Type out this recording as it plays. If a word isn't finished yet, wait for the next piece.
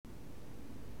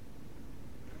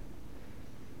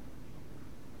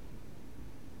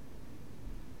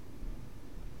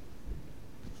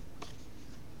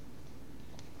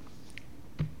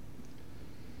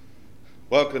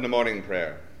Welcome to morning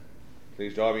prayer.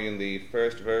 Please join me in the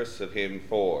first verse of hymn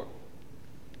 4.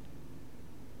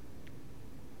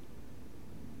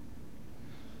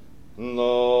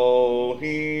 Lo,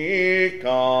 he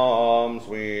comes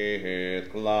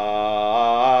with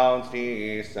clouds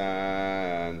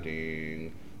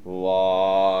descending,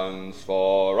 once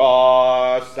for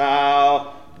our salvation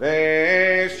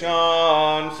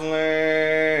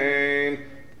slain,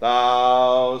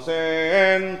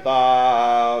 thousand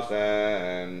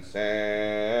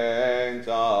saints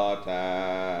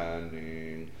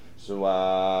attending,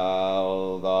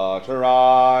 swell the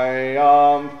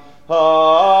triumph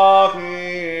of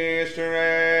his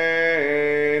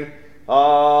train.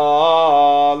 Alleluia,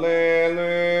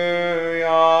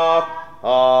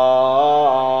 alleluia,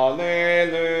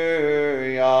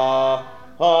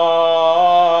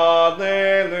 alleluia.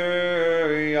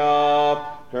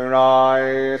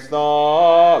 Christ the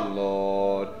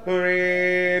Lord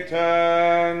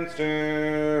returns to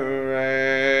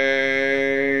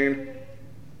reign.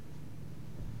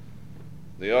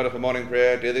 The order for morning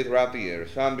prayer daily throughout the year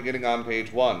is found beginning on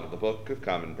page 1 of the Book of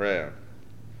Common Prayer.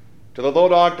 To the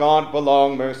Lord our God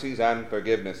belong mercies and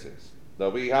forgivenesses, though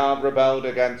we have rebelled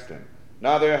against him.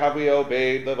 Neither have we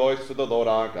obeyed the voice of the Lord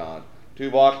our God, to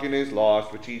walk in his laws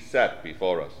which he set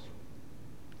before us.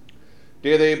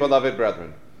 Dearly beloved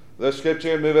brethren, the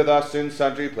Scripture moveth us in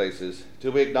sundry places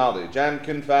to acknowledge and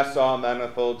confess our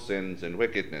manifold sins and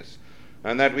wickedness,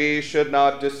 and that we should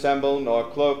not dissemble nor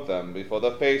cloak them before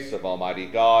the face of Almighty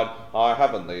God, our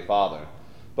heavenly Father,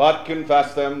 but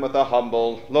confess them with a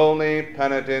humble, lowly,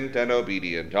 penitent, and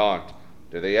obedient heart,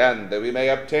 to the end that we may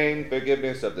obtain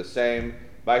forgiveness of the same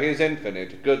by his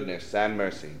infinite goodness and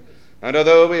mercy. And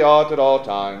although we ought at all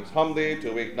times humbly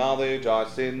to acknowledge our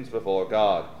sins before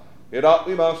God, yet ought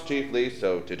we most chiefly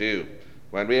so to do,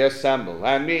 when we assemble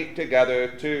and meet together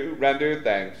to render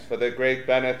thanks for the great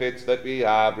benefits that we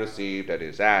have received at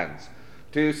his hands,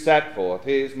 to set forth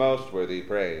his most worthy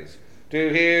praise, to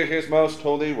hear his most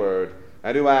holy word,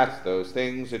 and to ask those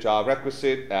things which are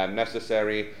requisite and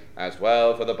necessary, as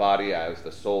well for the body as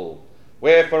the soul.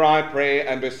 Wherefore I pray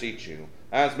and beseech you,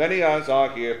 as many as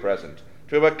are here present,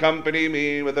 to accompany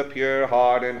me with a pure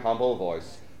heart and humble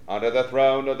voice under the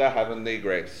throne of the heavenly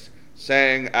grace,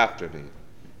 saying after me: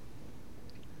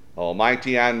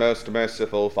 Almighty and most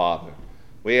merciful Father,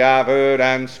 we have erred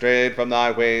and strayed from thy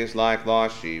ways like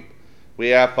lost sheep. We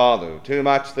have followed too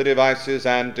much the devices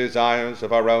and desires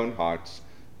of our own hearts.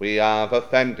 We have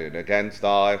offended against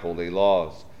thy holy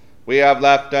laws. We have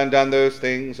left undone those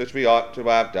things which we ought to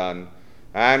have done,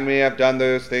 and we have done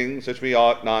those things which we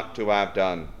ought not to have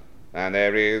done, and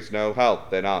there is no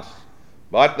help in us.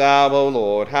 But thou, O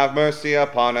Lord, have mercy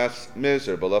upon us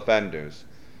miserable offenders.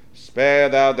 Spare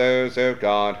thou those, O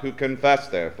God, who confess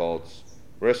their faults.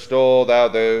 Restore thou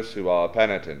those who are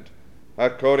penitent,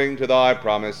 according to thy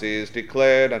promises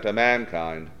declared unto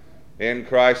mankind, in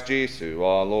Christ Jesus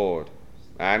our Lord.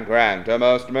 And grant, O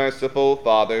most merciful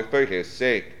Father, for his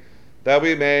sake, that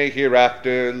we may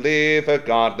hereafter live a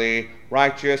godly,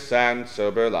 righteous, and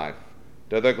sober life,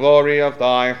 to the glory of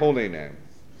thy holy name.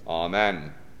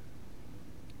 Amen.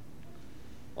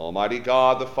 Almighty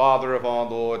God, the Father of our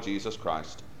Lord Jesus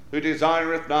Christ, who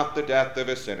desireth not the death of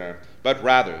a sinner, but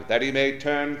rather that he may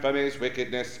turn from his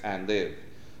wickedness and live,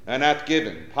 and hath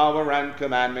given power and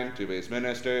commandment to his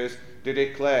ministers to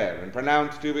declare and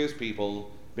pronounce to his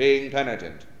people, being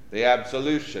penitent, the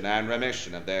absolution and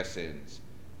remission of their sins.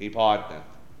 He pardoneth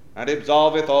and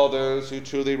absolveth all those who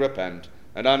truly repent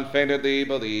and unfeignedly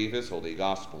believe his holy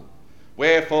gospel.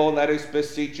 Wherefore let us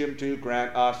beseech him to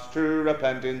grant us true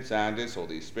repentance and his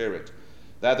Holy Spirit,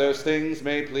 that those things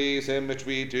may please him which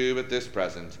we do at this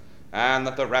present, and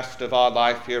that the rest of our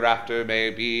life hereafter may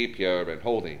be pure and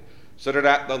holy, so that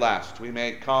at the last we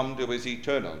may come to his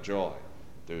eternal joy.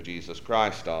 Through Jesus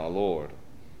Christ our Lord.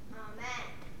 Amen.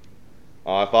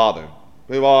 Our Father,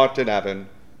 who art in heaven,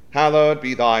 hallowed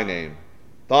be thy name.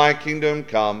 Thy kingdom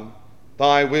come,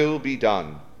 thy will be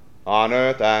done, on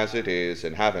earth as it is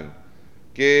in heaven.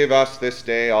 Give us this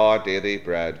day our daily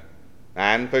bread,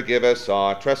 and forgive us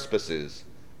our trespasses,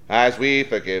 as we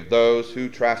forgive those who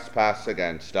trespass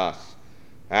against us.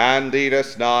 And lead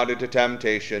us not into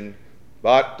temptation,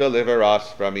 but deliver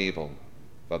us from evil.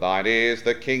 For thine is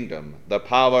the kingdom, the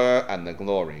power, and the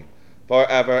glory,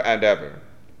 forever and ever.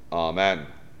 Amen.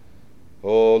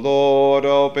 O Lord,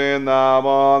 open thou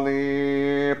our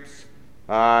lips,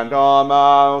 and our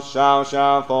mouth shall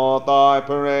shout forth thy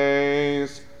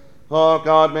praise. O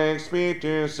God, make speed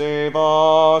to save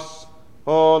us.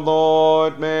 O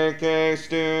Lord, make haste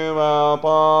to help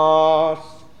us.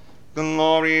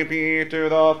 Glory be to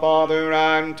the Father,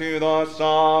 and to the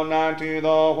Son, and to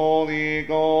the Holy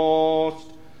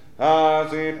Ghost,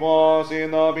 as it was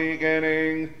in the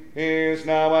beginning, is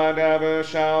now, and ever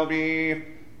shall be,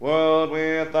 world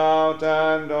without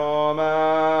end.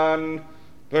 Amen.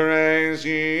 Praise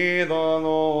ye the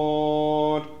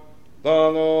Lord. The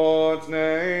Lord's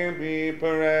name be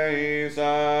praised.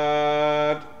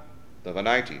 The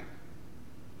Venite.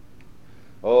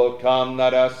 O come,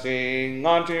 let us sing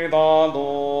unto the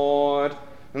Lord.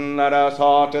 Let us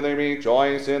heartily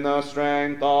rejoice in the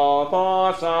strength of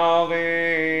our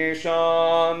salvation.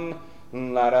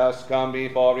 Let us come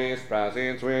before his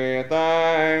presence with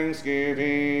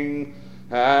thanksgiving,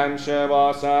 and show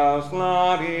ourselves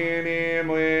glad in him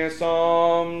with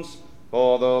psalms.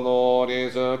 For the Lord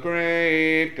is a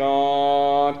great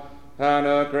God, and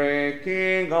a great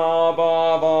King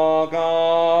above all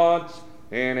gods.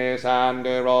 In his hand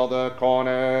are all the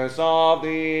corners of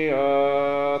the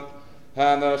earth,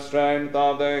 and the strength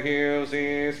of the hills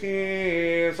is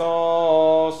his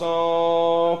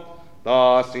also.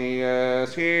 The sea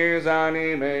is his, and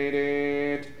he made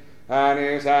it, and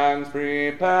his hands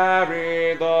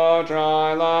prepared the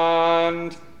dry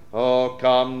land. Oh,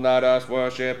 come, let us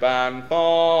worship and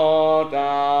fall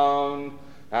down,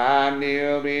 and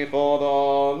kneel before the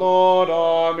Lord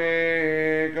our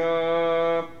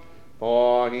Maker.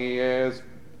 For he is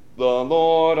the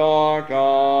Lord our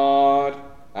God,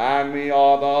 and we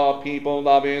are the people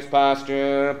of his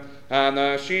pasture, and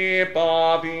the sheep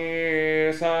of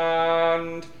his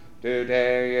hand.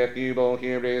 Today, if you will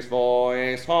hear his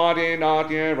voice, harden not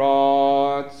your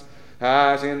hearts,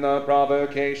 as in the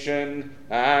provocation,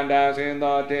 and as in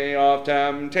the day of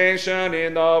temptation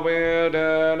in the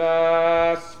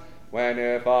wilderness, when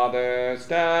your fathers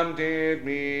tempted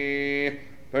me,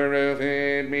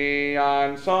 proved me,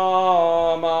 and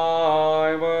saw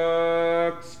my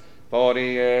works. 40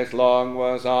 years long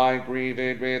was I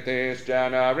grieved with this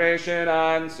generation,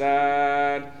 and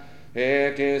said,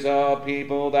 It is a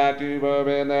people that do err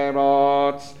in their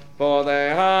hearts, for they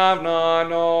have not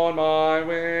known my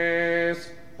ways.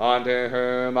 Unto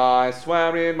whom I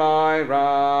swear in my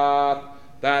wrath,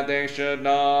 that they should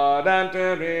not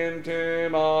enter into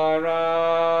my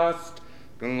rest.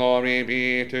 Glory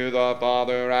be to the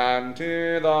Father, and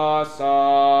to the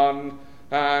Son,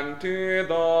 and to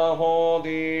the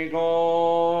Holy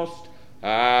Ghost,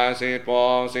 as it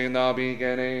was in the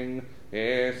beginning,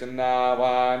 is now,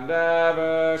 and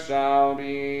ever shall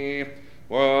be,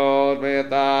 world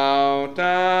without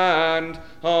end.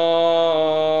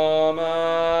 Amen.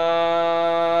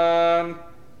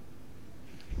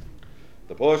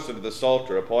 The portion of the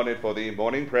Psalter appointed for the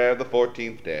morning prayer of the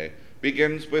 14th day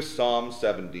begins with Psalm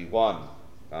 71,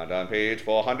 and on page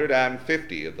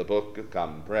 450 of the Book of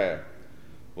Common Prayer.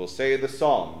 We'll say the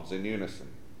Psalms in unison.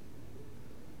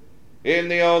 In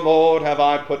thee, O Lord, have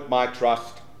I put my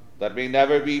trust, that we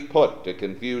never be put to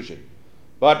confusion.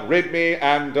 But rid me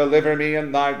and deliver me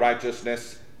in thy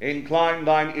righteousness. Incline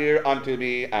thine ear unto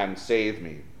me, and save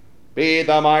me. Be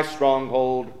thou my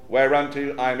stronghold,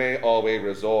 whereunto I may always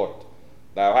resort.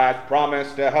 Thou hast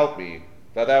promised to help me,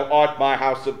 for thou art my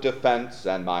house of defense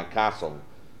and my castle.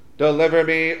 Deliver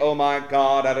me, O my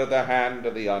God, out of the hand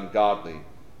of the ungodly,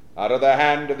 out of the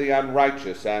hand of the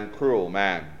unrighteous and cruel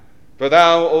man. For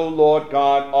thou, O Lord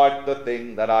God, art the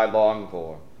thing that I long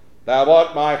for. Thou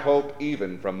art my hope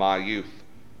even from my youth.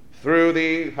 Through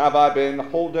thee have I been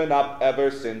holden up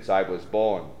ever since I was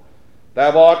born.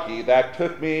 Thou art he that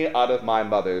took me out of my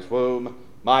mother's womb.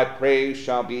 My praise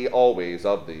shall be always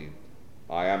of thee.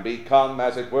 I am become,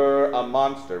 as it were, a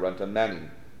monster unto many,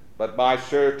 but my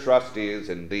sure trust is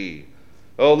in thee.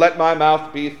 O let my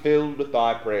mouth be filled with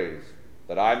thy praise,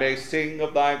 that I may sing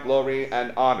of thy glory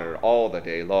and honor all the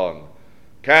day long.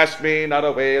 Cast me not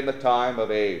away in the time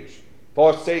of age.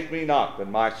 Forsake me not when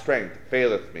my strength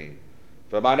faileth me.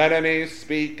 For mine enemies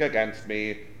speak against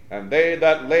me, and they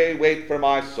that lay wait for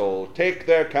my soul take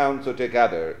their counsel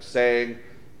together, saying,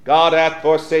 God hath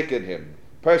forsaken him.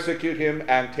 Persecute him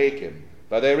and take him,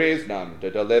 for there is none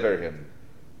to deliver him.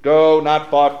 Go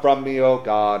not far from me, O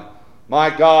God. My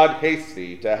God, haste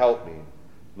thee to help me.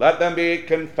 Let them be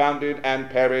confounded and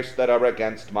perish that are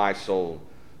against my soul.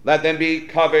 Let them be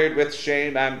covered with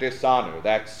shame and dishonor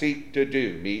that seek to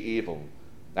do me evil.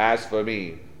 As for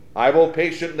me, I will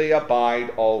patiently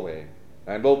abide always,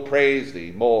 and will praise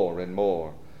thee more and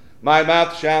more. My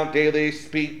mouth shall daily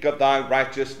speak of thy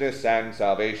righteousness and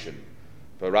salvation,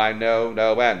 for I know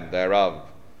no end thereof.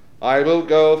 I will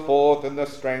go forth in the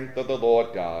strength of the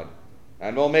Lord God,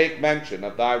 and will make mention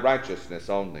of thy righteousness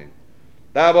only.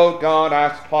 Thou, O God,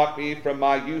 hast taught me from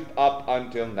my youth up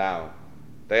until now.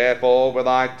 Therefore will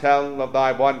I tell of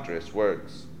thy wondrous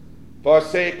works.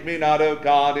 Forsake me not, O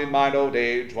God, in mine old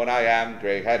age, when I am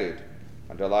grey-headed,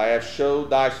 until I have showed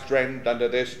thy strength unto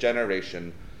this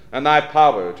generation, and thy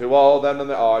power to all them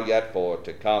that are yet for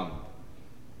to come.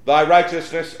 Thy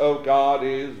righteousness, O God,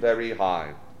 is very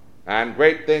high, and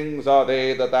great things are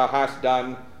they that thou hast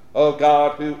done, O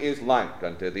God, who is like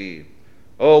unto thee.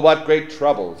 O what great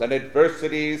troubles and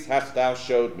adversities hast thou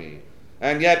showed me,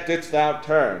 and yet didst thou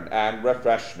turn and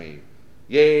refresh me,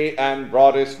 yea, and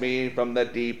broughtest me from the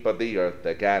deep of the earth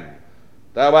again.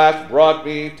 Thou hast brought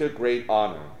me to great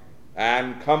honor,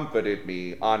 and comforted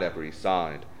me on every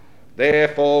side.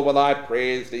 Therefore will I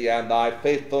praise thee and thy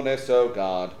faithfulness, O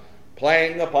God,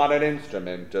 playing upon an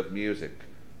instrument of music.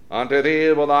 Unto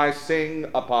thee will I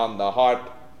sing upon the harp,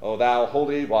 O thou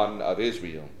Holy One of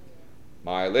Israel.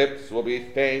 My lips will be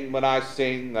fain when I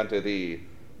sing unto thee,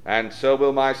 and so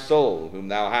will my soul whom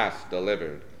thou hast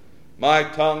delivered. My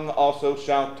tongue also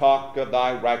shall talk of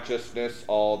thy righteousness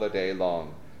all the day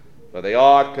long, for they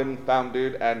are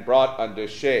confounded and brought unto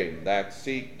shame that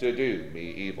seek to do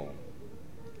me evil.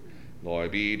 Glory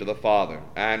be to the Father,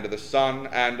 and to the Son,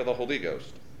 and to the Holy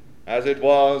Ghost, as it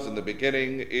was in the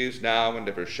beginning, is now, and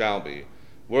ever shall be,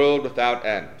 world without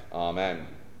end. Amen.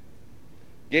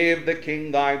 Give the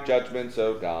King thy judgments,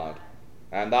 O God,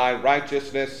 and thy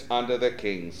righteousness unto the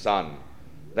King's Son.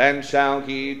 Then shall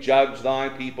he judge thy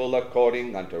people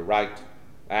according unto right,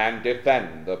 and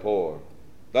defend the poor.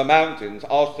 The mountains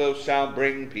also shall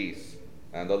bring peace,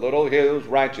 and the little hills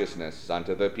righteousness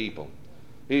unto the people.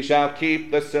 He shall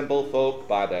keep the simple folk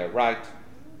by their right,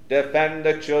 defend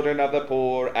the children of the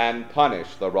poor, and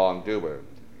punish the wrongdoer.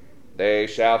 They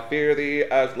shall fear thee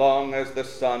as long as the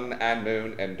sun and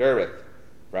moon endureth,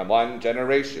 from one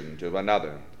generation to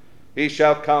another. He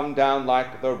shall come down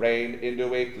like the rain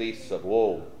into a fleece of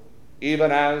wool,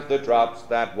 even as the drops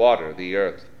that water the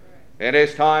earth. In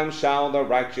his time shall the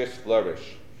righteous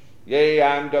flourish, yea,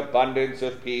 and abundance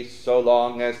of peace, so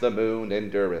long as the moon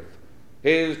endureth.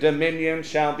 His dominion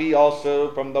shall be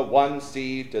also from the one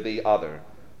sea to the other,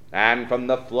 and from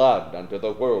the flood unto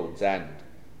the world's end.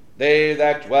 They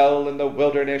that dwell in the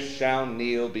wilderness shall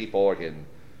kneel before him.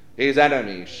 His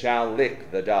enemies shall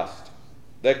lick the dust.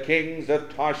 The kings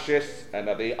of Tarshish and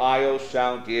of the isles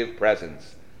shall give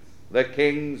presents. The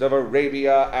kings of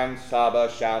Arabia and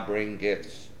Saba shall bring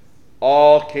gifts.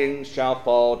 All kings shall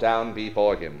fall down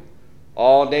before him.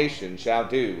 All nations shall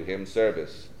do him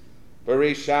service. For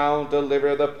he shall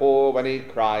deliver the poor when he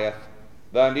crieth,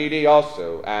 the needy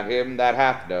also, and him that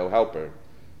hath no helper.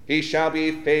 He shall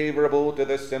be favorable to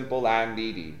the simple and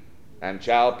needy, and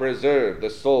shall preserve the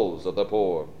souls of the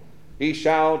poor. He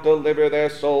shall deliver their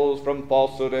souls from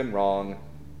falsehood and wrong,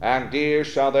 and dear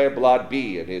shall their blood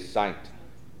be in his sight.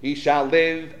 He shall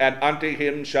live, and unto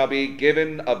him shall be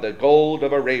given of the gold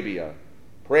of Arabia.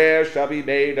 Prayer shall be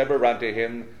made ever unto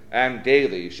him, and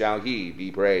daily shall he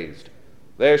be praised.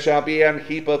 There shall be an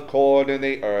heap of corn in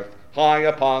the earth, high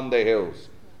upon the hills.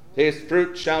 His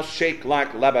fruit shall shake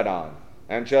like Lebanon,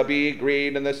 and shall be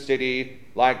green in the city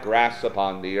like grass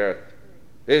upon the earth.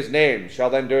 His name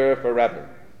shall endure forever.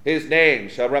 His name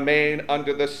shall remain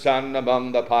under the sun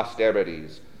among the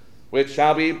posterities, which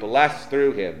shall be blessed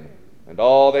through him, and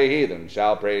all the heathen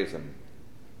shall praise him.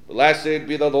 Blessed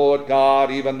be the Lord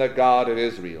God, even the God of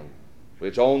Israel,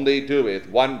 which only doeth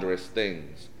wondrous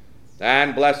things.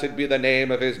 And blessed be the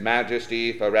name of his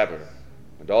majesty forever,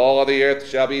 and all the earth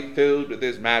shall be filled with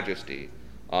his majesty.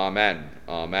 Amen.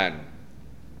 Amen.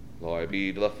 Glory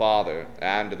be to the Father,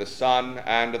 and to the Son,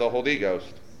 and to the Holy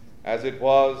Ghost, as it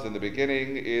was in the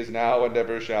beginning, is now, and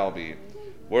ever shall be,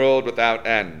 world without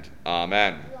end.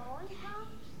 Amen.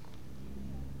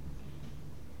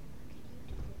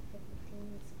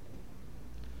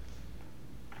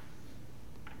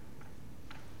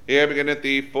 Here beginneth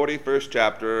the 41st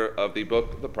chapter of the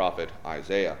book of the prophet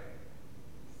Isaiah.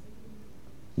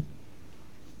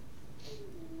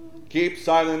 Keep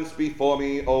silence before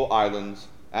me, O islands,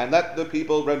 and let the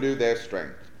people renew their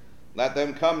strength. Let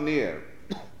them come near,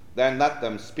 then let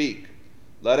them speak.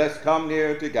 Let us come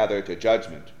near together to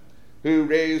judgment. Who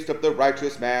raised up the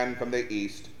righteous man from the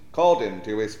east, called him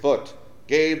to his foot,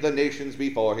 gave the nations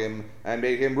before him, and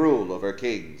made him rule over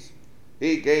kings.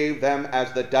 He gave them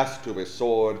as the dust to his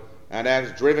sword, and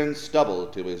as driven stubble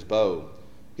to his bow.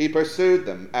 He pursued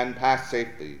them and passed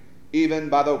safely, even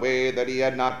by the way that he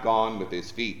had not gone with his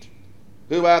feet.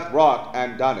 Who hath wrought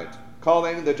and done it,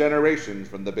 calling the generations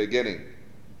from the beginning?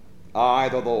 I,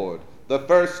 the Lord, the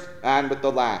first and with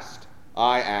the last,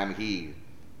 I am he.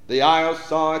 The isles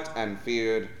saw it and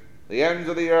feared. The ends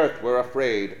of the earth were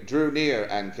afraid, drew near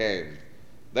and came.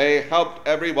 They helped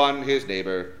every one his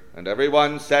neighbor, And every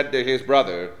one said to his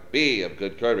brother, Be of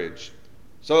good courage.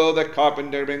 So the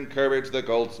carpenter encouraged the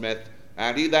goldsmith,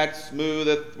 and he that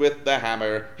smootheth with the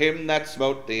hammer him that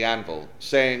smote the anvil,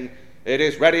 saying, It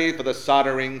is ready for the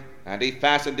soldering. And he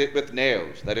fastened it with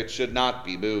nails, that it should not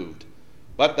be moved.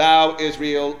 But thou,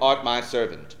 Israel, art my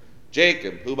servant,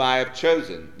 Jacob, whom I have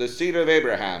chosen, the seed of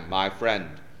Abraham, my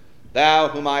friend. Thou,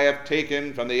 whom I have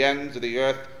taken from the ends of the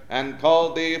earth, and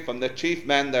called thee from the chief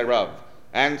men thereof,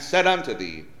 and said unto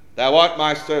thee, Thou art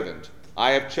my servant,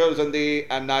 I have chosen thee,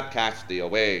 and not cast thee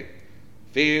away.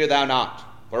 Fear thou not,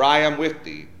 for I am with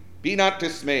thee. Be not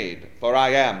dismayed, for I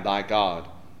am thy God.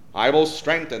 I will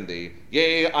strengthen thee,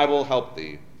 yea, I will help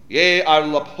thee. Yea, I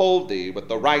will uphold thee with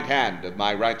the right hand of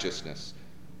my righteousness.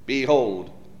 Behold,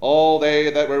 all they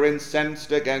that were incensed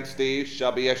against thee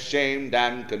shall be ashamed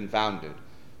and confounded.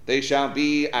 They shall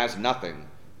be as nothing,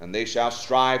 and they shall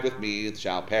strive with me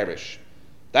shall perish.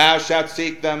 Thou shalt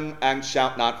seek them, and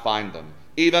shalt not find them,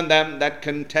 even them that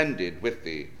contended with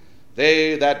thee.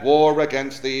 They that war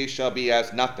against thee shall be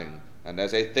as nothing, and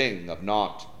as a thing of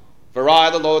naught. For I,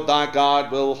 the Lord thy God,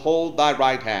 will hold thy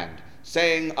right hand,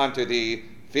 saying unto thee,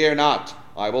 Fear not,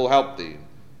 I will help thee.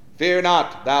 Fear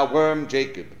not, thou worm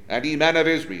Jacob, and ye men of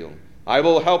Israel. I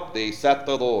will help thee, saith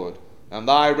the Lord, and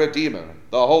thy Redeemer,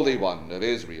 the Holy One of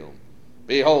Israel.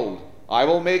 Behold, I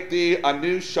will make thee a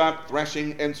new sharp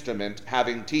threshing instrument,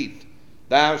 having teeth.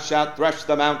 Thou shalt thresh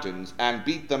the mountains, and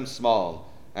beat them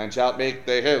small, and shalt make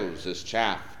the hills as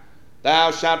chaff.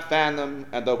 Thou shalt fan them,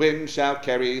 and the wind shall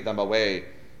carry them away,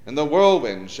 and the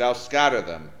whirlwind shall scatter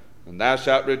them. And thou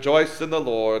shalt rejoice in the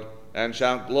Lord, and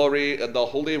shalt glory in the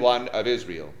Holy One of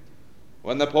Israel.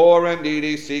 When the poor and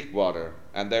needy seek water,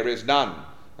 and there is none,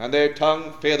 and their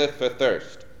tongue faileth for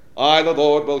thirst, I, the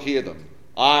Lord, will hear them.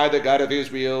 I, the God of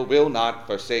Israel, will not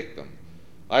forsake them.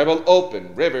 I will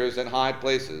open rivers in high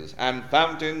places, and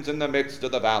fountains in the midst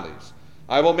of the valleys.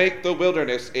 I will make the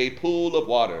wilderness a pool of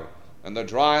water, and the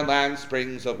dry land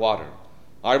springs of water.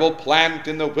 I will plant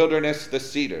in the wilderness the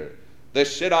cedar, the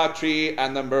shittim tree,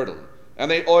 and the myrtle,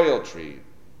 and the oil tree.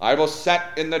 I will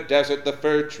set in the desert the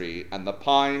fir tree, and the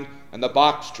pine, and the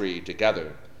box tree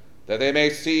together, that they may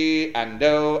see, and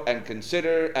know, and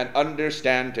consider, and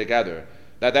understand together,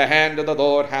 that the hand of the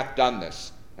Lord hath done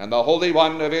this, and the Holy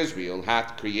One of Israel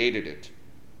hath created it.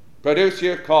 Produce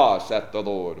your cause, saith the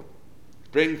Lord.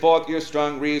 Bring forth your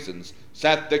strong reasons,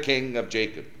 saith the King of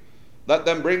Jacob. Let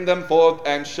them bring them forth,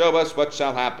 and show us what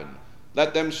shall happen.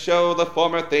 Let them show the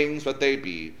former things what they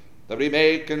be, that we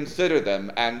may consider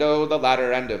them, and know the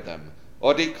latter end of them,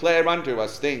 or declare unto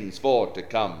us things for to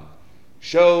come.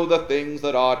 Show the things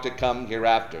that are to come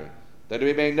hereafter, that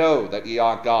we may know that ye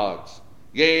are gods.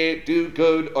 Yea, do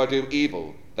good or do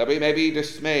evil, that we may be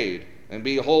dismayed, and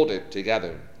behold it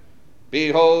together.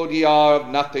 Behold, ye are of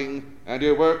nothing, and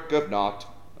your work of naught.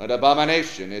 An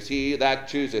abomination is he that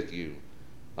chooseth you.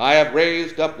 I have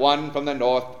raised up one from the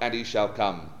north, and he shall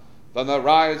come. From the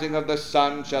rising of the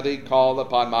sun shall he call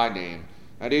upon my name,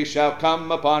 and he shall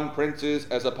come upon princes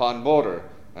as upon mortar,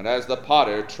 and as the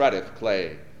potter treadeth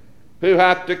clay. Who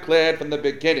hath declared from the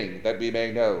beginning, that we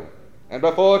may know, and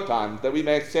before times, that we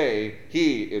may say,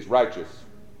 He is righteous.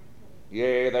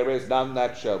 Yea, there is none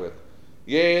that showeth.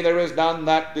 Yea, there is none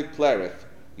that declareth.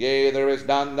 Yea, there is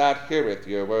none that heareth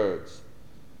your words.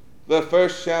 The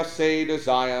first shall say to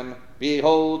Zion,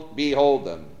 Behold, behold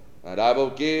them, and I will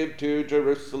give to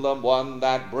Jerusalem one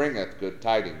that bringeth good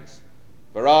tidings.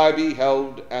 For I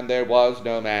beheld, and there was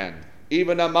no man,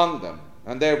 even among them,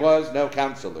 and there was no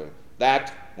counselor,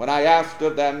 that, when I asked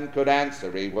of them, could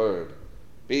answer a word.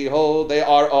 Behold, they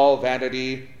are all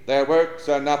vanity, their works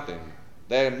are nothing,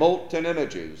 their molten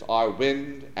images are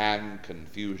wind and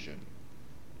confusion.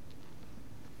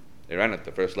 There endeth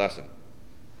the first lesson.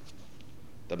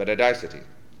 The Benedicite.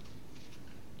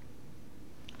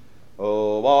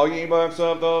 O all ye works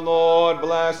of the Lord,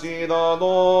 bless ye the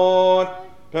Lord.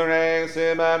 Praise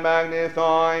him and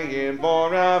magnify him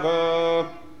forever.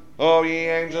 O ye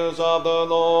angels of the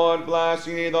Lord, bless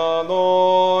ye the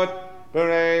Lord.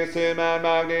 Praise him and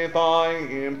magnify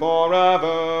him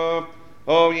forever.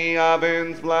 O ye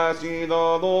heavens, bless ye the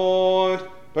Lord.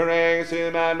 Praise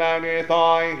him and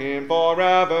magnify him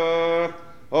forever.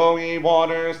 O ye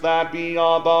waters that be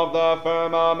above the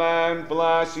firmament,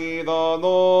 bless ye the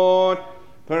Lord.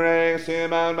 Praise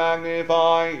him and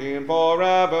magnify him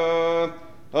forever.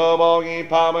 O all ye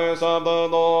powers of the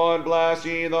Lord, bless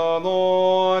ye the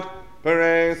Lord.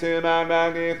 Praise him and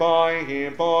magnify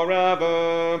him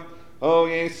forever. O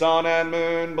ye sun and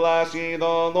moon, bless ye the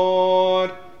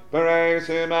Lord. Praise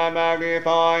him and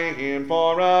magnify him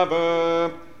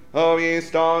forever. O ye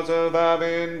stars of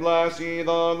heaven, bless ye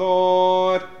the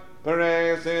Lord.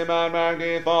 praise him and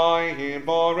magnify him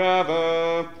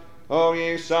forever. O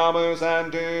ye showers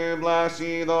and dew, bless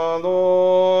ye the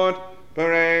Lord.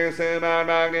 Praise him and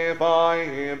magnify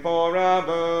him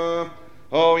forever.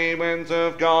 O ye winds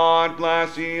of God,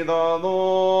 bless ye the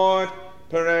Lord.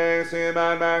 Praise him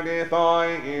and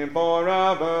magnify him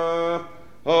forever.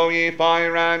 O ye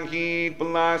fire and heat,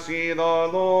 bless ye the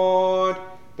Lord.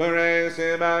 Praise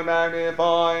him and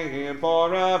magnify him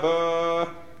forever.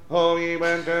 O ye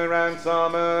winter and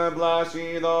summer, bless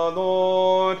ye the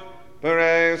Lord.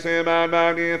 Praise him and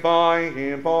magnify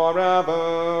him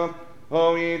forever.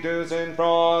 O ye dews and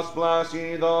frost, bless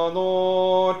ye the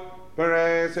Lord.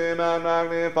 Praise him and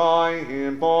magnify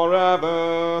him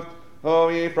forever. O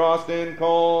ye frost and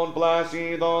cold, bless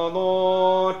ye the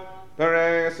Lord.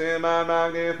 Praise him and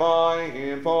magnify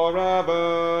him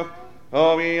forever.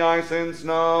 O ye ice and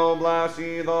snow, bless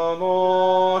ye the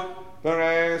Lord.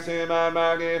 Praise him and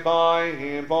magnify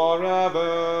him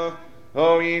forever.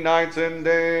 O ye nights and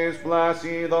days, bless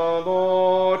ye the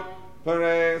Lord.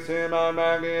 Praise him and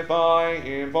magnify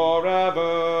him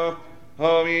forever.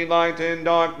 O ye light and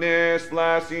darkness,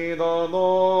 bless ye the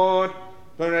Lord.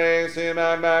 Praise him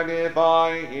and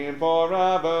magnify him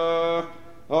forever.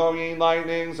 O ye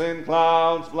lightnings and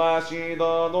clouds, bless ye the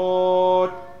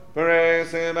Lord.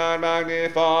 Praise him and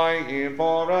magnify him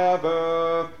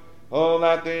forever. O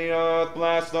let the earth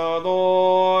bless the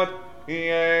Lord.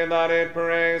 Yea, let it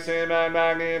praise him and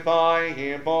magnify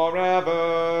him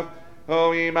forever.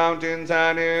 O ye mountains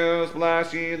and hills,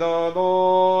 bless ye the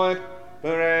Lord.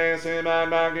 Praise him and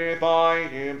magnify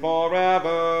him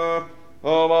forever.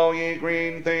 O all ye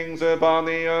green things upon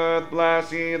the earth,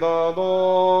 bless ye the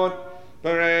Lord.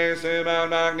 Praise him and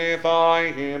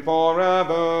magnify him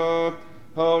forever.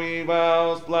 O ye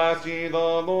wells, bless ye the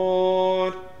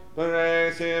Lord.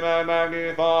 Praise him and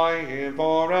magnify him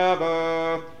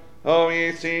forever. O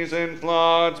ye seas and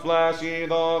floods, bless ye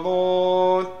the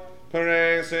Lord.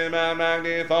 Praise him and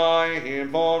magnify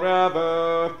him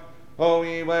forever. O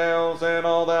ye whales and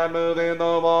all that move in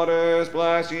the waters,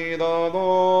 bless ye the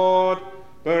Lord.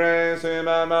 Praise him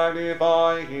and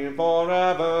magnify him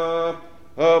forever.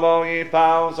 O all ye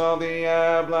fowls of the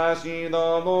air, bless ye the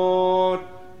Lord.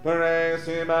 Praise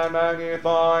him and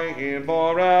magnify him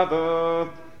forever.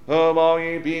 O all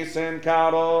ye beasts and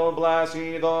cattle, bless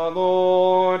ye the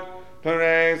Lord.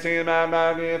 Praise him and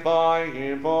magnify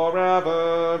him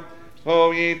forever.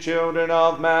 O ye children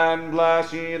of man,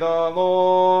 bless ye the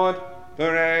Lord.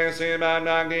 Praise him and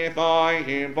magnify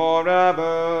him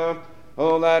forever.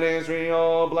 O let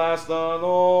Israel bless the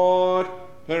Lord.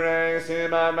 Praise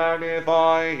him and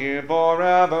magnify him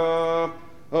forever.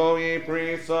 O ye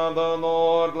priests of the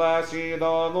Lord, bless ye the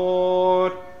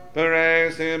Lord.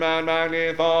 Praise him and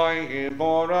magnify him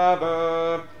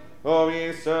forever. O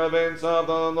ye servants of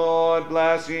the Lord,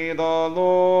 bless ye the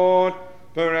Lord.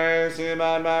 Praise him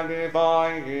and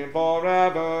magnify him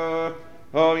forever.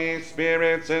 O ye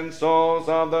spirits and souls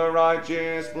of the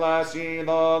righteous, bless ye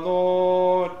the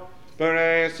Lord.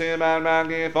 Praise him and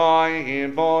magnify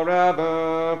him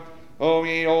forever. O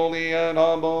ye holy and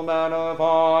humble men of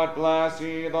heart, bless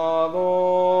ye the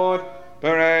Lord.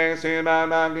 Praise him and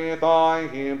magnify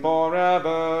him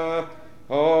forever.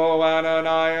 O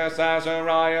Ananias,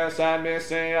 Azarias, and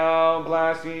Mishael,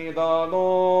 bless ye the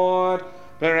Lord.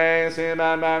 Praise him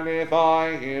and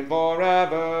magnify him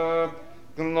forever.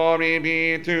 Glory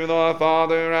be to the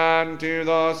Father, and to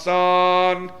the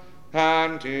Son,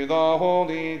 and to the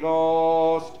Holy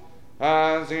Ghost,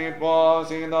 as it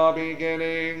was in the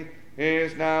beginning,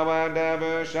 is now, and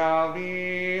ever shall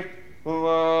be,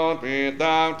 world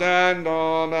without end.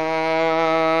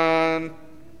 Amen.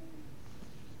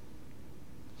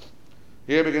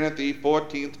 Here beginneth the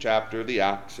 14th chapter of the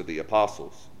Acts of the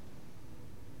Apostles.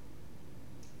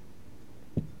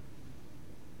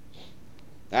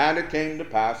 And it came to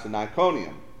pass in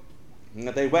Iconium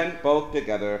that they went both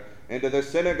together into the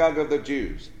synagogue of the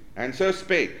Jews, and so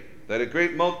spake, that a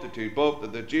great multitude both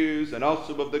of the Jews and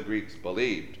also of the Greeks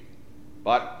believed.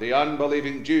 But the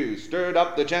unbelieving Jews stirred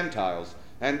up the Gentiles,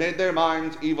 and made their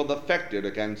minds evil affected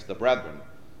against the brethren.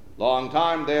 Long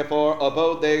time therefore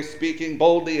abode they, speaking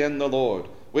boldly in the Lord,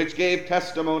 which gave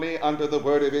testimony unto the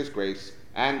word of his grace,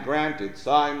 and granted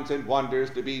signs and wonders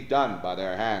to be done by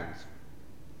their hands.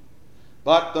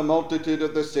 But the multitude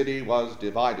of the city was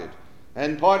divided,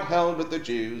 and part held with the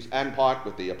Jews, and part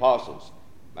with the apostles.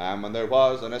 And when there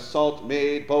was an assault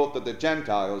made both of the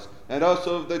Gentiles and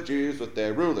also of the Jews with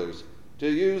their rulers, to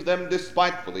use them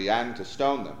despitefully and to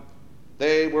stone them,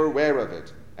 they were ware of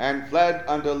it, and fled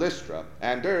unto Lystra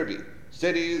and Derbe,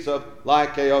 cities of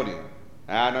Lycaonia,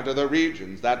 and unto the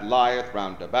regions that lieth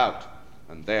round about,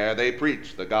 and there they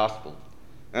preached the gospel.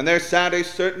 And there sat a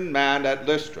certain man at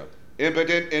Lystra,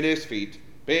 impotent in his feet,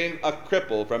 being a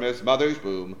cripple from his mother's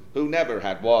womb, who never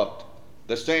had walked.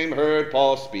 The same heard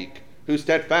Paul speak, who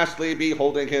steadfastly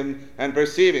beholding him, and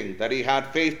perceiving that he had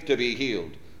faith to be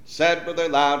healed, said with a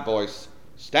loud voice,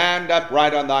 Stand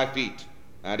upright on thy feet.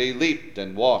 And he leaped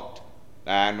and walked.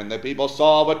 And when the people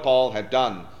saw what Paul had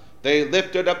done, they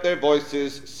lifted up their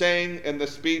voices, saying in the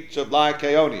speech of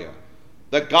Lycaonia,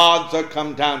 The gods are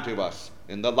come down to us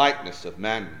in the likeness of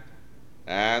men.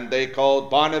 And they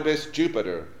called Barnabas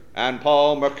Jupiter, and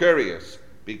Paul Mercurius,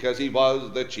 because he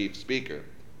was the chief speaker.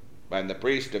 When the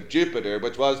priest of Jupiter,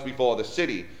 which was before the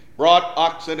city, brought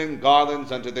oxen and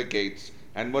garlands unto the gates,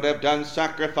 and would have done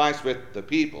sacrifice with the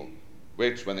people,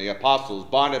 which when the apostles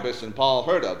Barnabas and Paul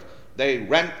heard of, they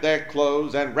rent their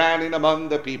clothes and ran in among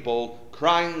the people,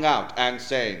 crying out and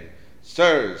saying,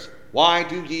 Sirs, why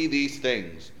do ye these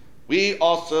things? We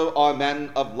also are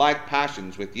men of like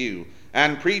passions with you,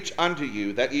 and preach unto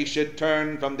you that ye should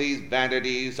turn from these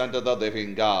vanities unto the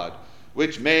living God,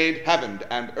 which made heaven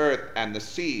and earth and the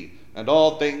sea, and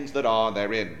all things that are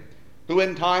therein, who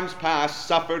in times past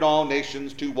suffered all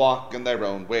nations to walk in their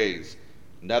own ways.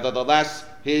 Nevertheless,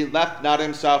 he left not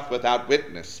himself without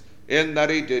witness, in that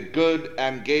he did good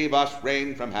and gave us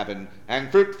rain from heaven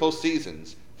and fruitful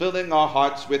seasons, filling our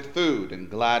hearts with food and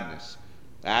gladness.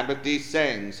 And with these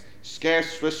sayings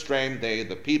scarce restrained they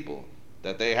the people,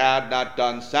 that they had not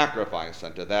done sacrifice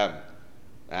unto them.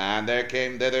 And there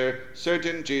came thither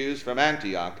certain Jews from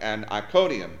Antioch and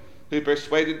Iconium, who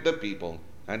persuaded the people,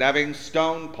 and having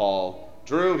stoned Paul,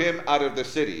 drew him out of the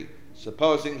city,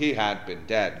 supposing he had been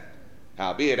dead.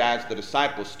 Howbeit, as the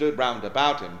disciples stood round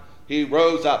about him, he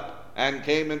rose up and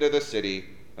came into the city,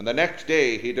 and the next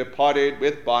day he departed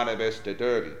with Barnabas to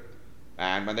Derbe.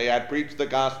 And when they had preached the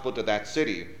gospel to that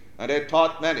city, and had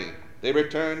taught many, they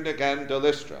returned again to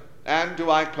Lystra, and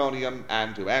to Iconium,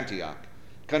 and to Antioch,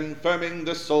 confirming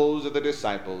the souls of the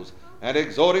disciples, and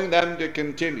exhorting them to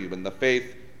continue in the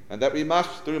faith, and that we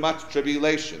must through much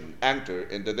tribulation enter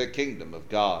into the kingdom of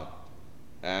God.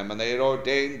 And when they had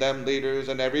ordained them leaders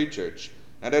in every church,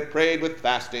 and had prayed with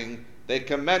fasting, they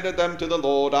commended them to the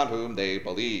Lord on whom they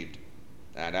believed.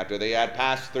 And after they had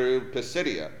passed through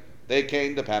Pisidia, they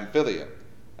came to Pamphylia.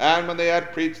 And when they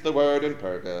had preached the word in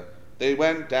Perga, they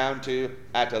went down to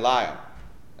Attalia,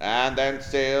 and then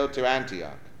sailed to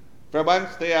Antioch, from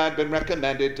whence they had been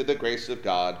recommended to the grace of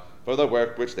God for the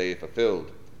work which they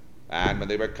fulfilled. And when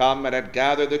they were come and had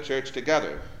gathered the church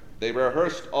together, they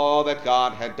rehearsed all that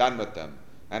God had done with them,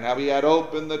 and how he had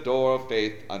opened the door of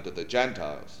faith unto the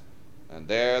Gentiles. And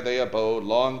there they abode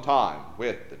long time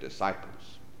with the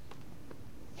disciples.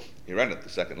 Here endeth the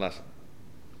second lesson.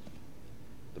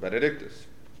 The Benedictus.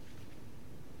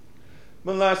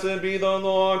 Blessed be the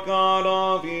Lord God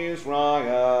of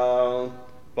Israel,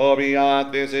 for he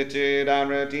hath visited and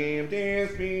redeemed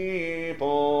his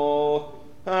people,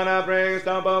 and hath raised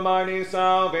up a mighty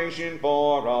salvation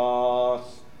for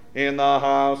us in the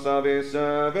house of his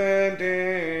servant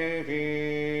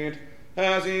David,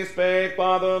 as he spake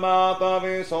by the mouth of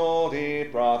his holy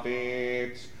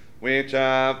prophets, which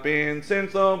have been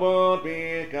since the world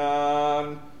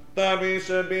began, that we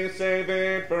should be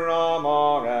saved from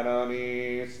our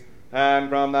enemies, and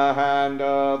from the hand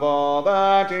of all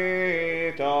that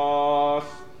hate us,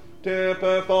 to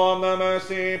perform the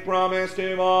mercy promised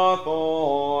to our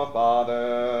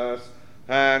forefathers,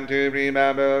 and to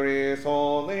remember his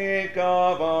holy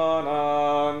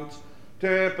covenant,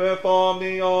 to perform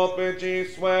the oath which he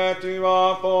sware to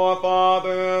our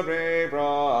forefather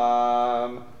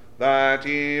Abraham, that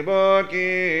he would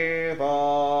give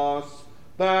us,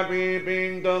 that we,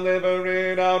 being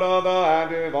delivered out of the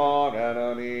hand of our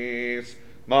enemies,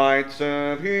 might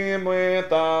serve him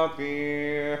without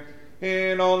fear,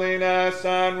 in holiness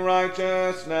and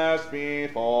righteousness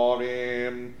before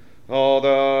him, all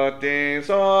the days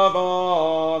of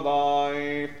our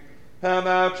life. And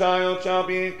thou, child, shalt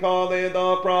be called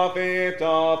the prophet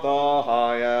of the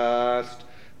highest,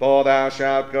 for thou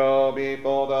shalt go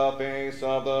before the face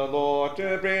of the Lord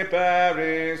to prepare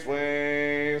his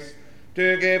ways,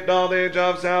 to give knowledge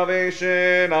of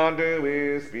salvation unto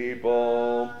his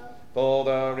people, for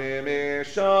the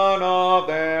remission of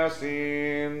their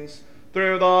sins,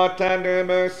 through the tender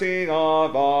mercy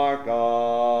of our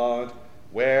God,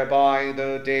 whereby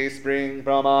the day spring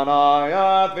from on high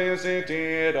hath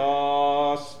visited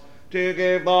us, to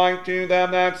give light to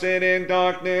them that sit in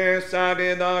darkness and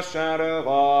in the shadow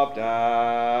of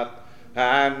death,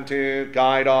 and to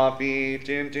guide our feet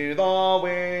into the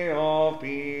way of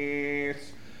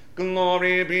peace.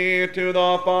 Glory be to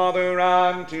the Father,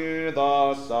 and to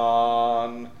the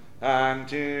Son, and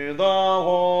to the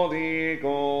Holy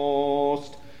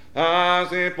Ghost,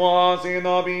 as it was in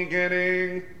the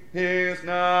beginning, is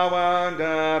now, and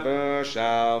ever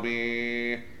shall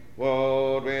be,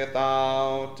 world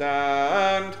without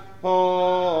end.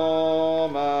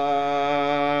 Amen.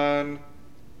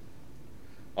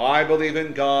 I believe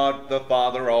in God, the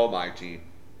Father Almighty,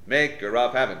 maker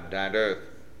of heaven and earth,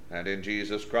 and in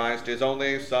Jesus Christ, his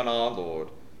only Son, our Lord,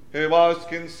 who was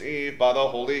conceived by the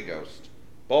Holy Ghost,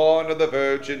 born of the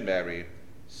Virgin Mary,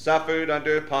 suffered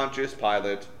under Pontius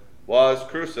Pilate, was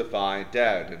crucified,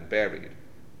 dead, and buried.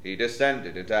 He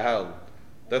descended into hell.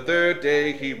 The third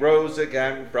day he rose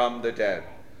again from the dead.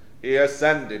 He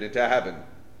ascended into heaven,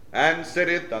 and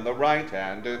sitteth on the right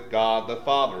hand of God the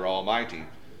Father Almighty.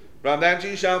 From thence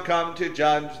he shall come to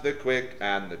judge the quick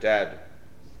and the dead.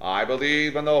 I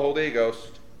believe in the Holy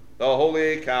Ghost, the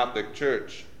holy Catholic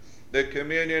Church, the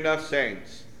communion of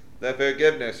saints, the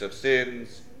forgiveness of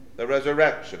sins, the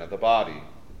resurrection of the body,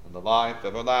 and the life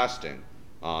everlasting.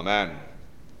 Amen.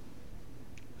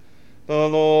 The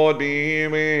Lord be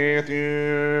with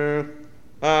you,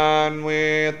 and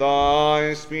with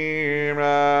thy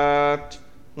spirit.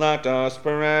 Let us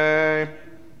pray.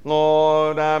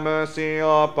 Lord, have mercy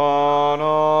upon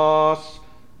us.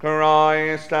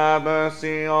 Christ, have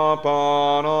mercy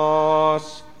upon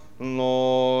us.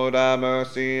 Lord, have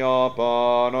mercy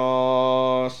upon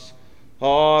us.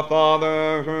 Our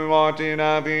Father, who art in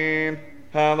heaven,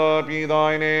 hallowed be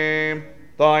thy name.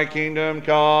 Thy kingdom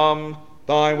come,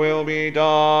 thy will be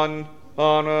done,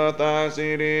 on earth as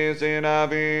it is in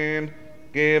heaven.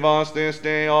 Give us this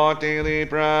day our daily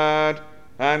bread,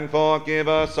 and forgive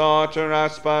us our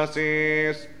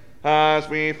trespasses, as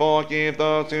we forgive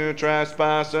those who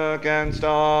trespass against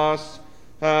us.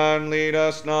 And lead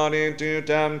us not into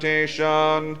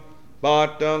temptation,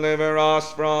 but deliver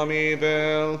us from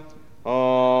evil.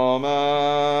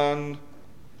 Amen.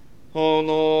 O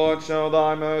Lord, show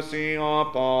thy mercy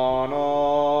upon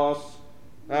us,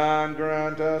 and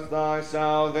grant us thy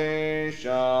salvation.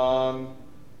 O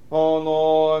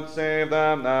Lord, save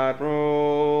them that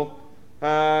rule,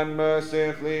 and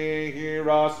mercifully hear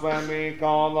us when we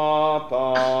call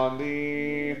upon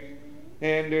thee.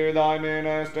 Hinder thy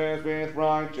ministers with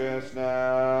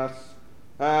righteousness,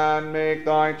 and make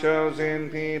thy chosen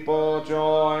people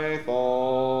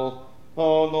joyful.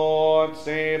 O Lord,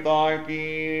 save thy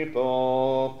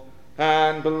people,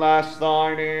 and bless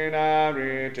thine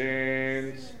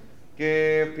inheritance.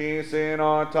 Give peace in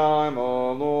our time,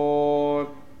 O Lord,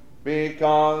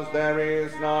 because there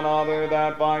is none other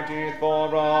that fighteth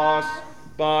for us,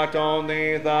 but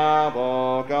only thou,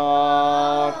 O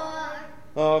God.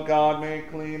 O God, make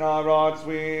clean our hearts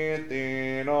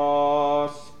within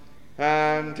us,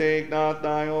 and take not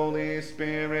thy Holy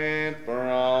Spirit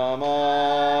from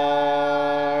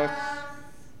us.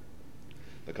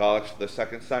 The Collect for the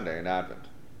second Sunday in Advent.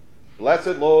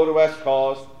 Blessed Lord, who hast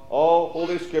caused all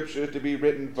holy scriptures to be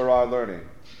written for our learning,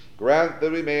 grant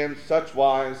that we may in such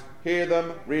wise hear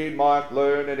them, read, mark,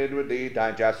 learn, and inwardly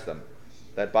digest them,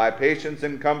 that by patience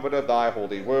and comfort of thy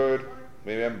holy word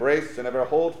we may embrace and ever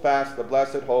hold fast the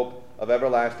blessed hope of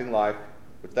everlasting life,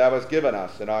 which thou hast given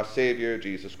us in our Savior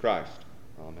Jesus Christ.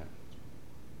 Amen.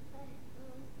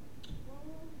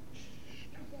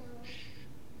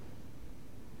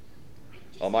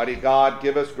 Almighty God,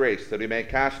 give us grace that we may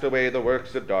cast away the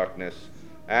works of darkness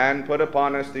and put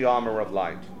upon us the armor of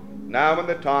light, now in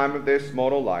the time of this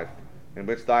mortal life, in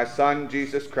which thy Son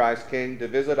Jesus Christ came to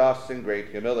visit us in great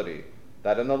humility,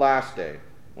 that in the last day,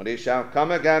 when he shall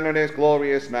come again in his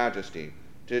glorious majesty,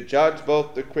 to judge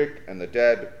both the quick and the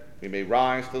dead, we may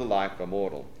rise to the life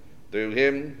immortal. Through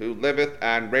him who liveth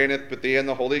and reigneth with thee in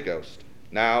the Holy Ghost,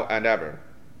 now and ever.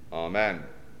 Amen.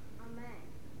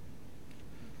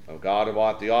 O God, who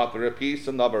art the author of peace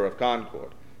and lover of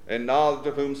concord, in knowledge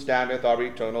of whom standeth our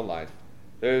eternal life,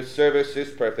 whose service is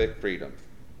perfect freedom,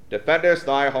 defend us,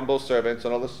 thy humble servants,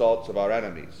 in all assaults of our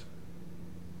enemies,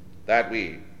 that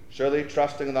we, surely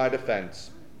trusting in thy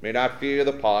defense, may not fear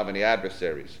the power of any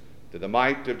adversaries, through the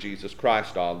might of Jesus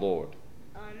Christ our Lord.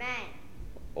 Amen.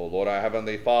 O Lord, our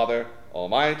heavenly Father,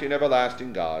 almighty and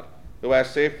everlasting God, who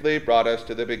hast safely brought us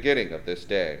to the beginning of this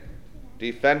day,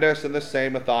 defend us in the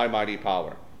same with thy mighty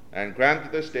power, and grant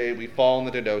that this day we fall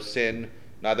into no sin,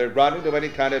 neither run into any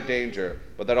kind of danger,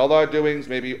 but that all our doings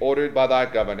may be ordered by thy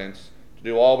governance, to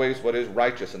do always what is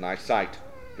righteous in thy sight,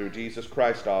 through Jesus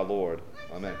Christ our Lord.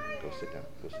 Amen. Go sit down.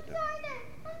 Go sit down.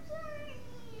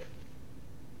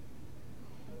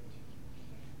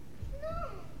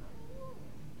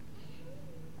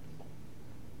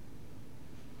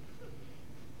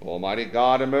 Almighty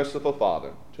God and merciful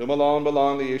Father, to whom alone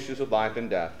belong the issues of life and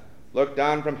death, Look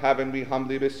down from heaven, we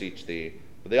humbly beseech thee,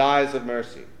 with the eyes of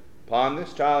mercy, upon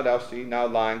this child Elsie, now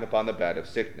lying upon the bed of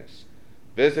sickness.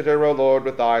 Visit her, O Lord,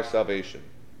 with thy salvation.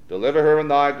 Deliver her in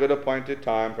thy good appointed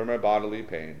time from her bodily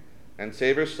pain, and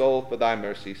save her soul for thy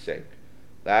mercy's sake,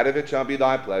 that if it shall be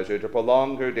thy pleasure to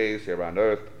prolong her days here on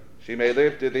earth, she may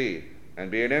live to thee,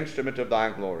 and be an instrument of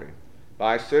thy glory,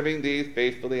 by serving thee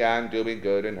faithfully and doing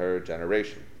good in her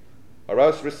generation. Or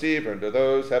else receive her into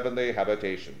those heavenly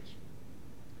habitations,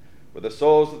 where the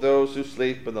souls of those who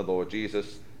sleep in the Lord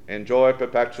Jesus enjoy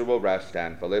perpetual rest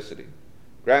and felicity.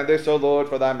 Grant this, O Lord,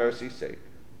 for thy mercy's sake,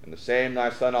 and the same thy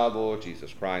Son, our Lord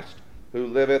Jesus Christ, who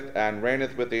liveth and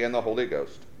reigneth with thee in the Holy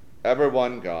Ghost, ever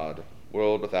one God,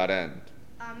 world without end.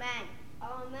 Amen.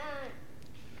 Amen.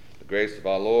 The grace of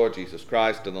our Lord Jesus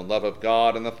Christ, and the love of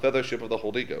God, and the fellowship of the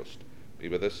Holy Ghost be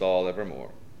with us all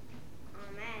evermore.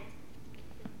 Amen.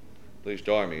 Please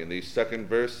join me in the second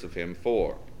verse of hymn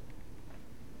 4.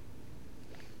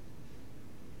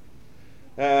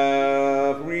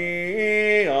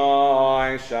 Every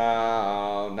eye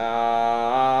shall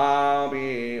now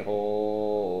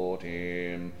behold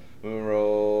him,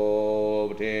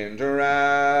 robed in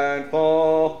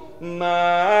dreadful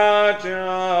majesty.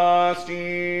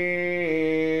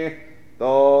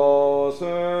 Those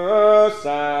who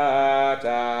sat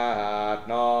at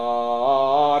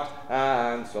naught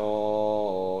and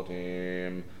sold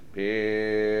him,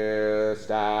 pierced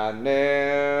and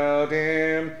nailed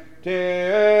him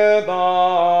to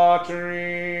the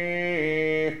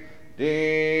tree,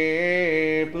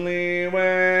 deeply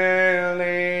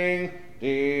wailing,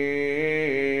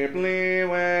 deeply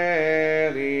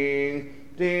wailing,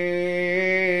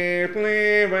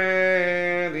 deeply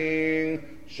wailing,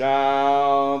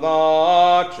 shall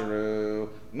the true